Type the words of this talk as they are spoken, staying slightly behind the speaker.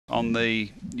on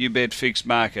the You Bet Fixed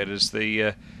market as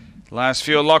the last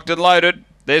few are locked and loaded.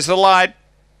 There's the light.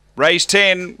 Race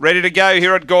 10, ready to go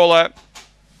here at Gawler.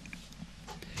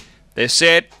 They're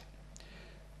set.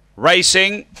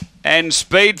 Racing. And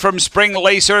speed from Spring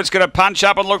Lisa. It's going to punch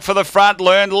up and look for the front.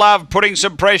 Learn Love putting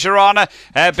some pressure on.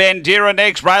 Bandera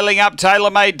next. Railing up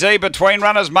Tailor Made D. Between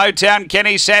runners Motown,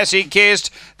 Kenny, Sassy Kissed.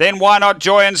 Then Why Not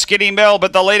Joy and Skinny Mel.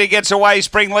 But the leader gets away.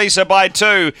 Spring Lisa by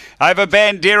 2. Over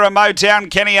Bandera, Motown,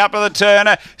 Kenny up to the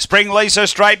turn. Spring Lisa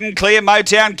straight and clear.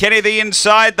 Motown, Kenny the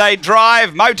inside. They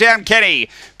drive. Motown, Kenny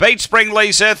beat Spring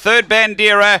Lisa. Third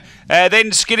Bandera.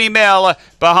 Then Skinny Mel.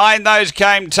 Behind those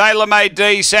came Tailor Made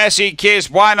D, Sassy Kiss,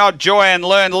 Why Not Joy and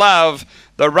Learn Love.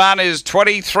 The run is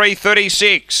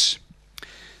 23.36.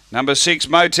 Number 6,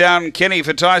 Motown Kenny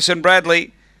for Tyson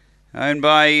Bradley. Owned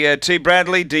by T.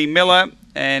 Bradley, D. Miller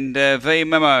and V.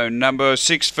 Memo. Number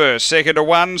 6 first. Second to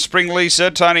 1, Spring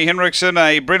Lisa, Tony Henriksen,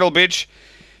 a Brittle Bitch.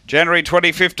 January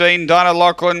 2015, Dinah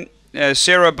Lachlan,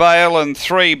 Sarah Bale and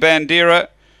 3, Bandera.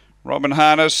 Robin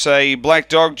Harness, a Black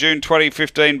Dog, June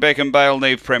 2015, Beckham Bale,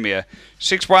 Neve Premier.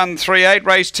 6138,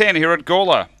 race 10 here at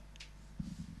Gawler.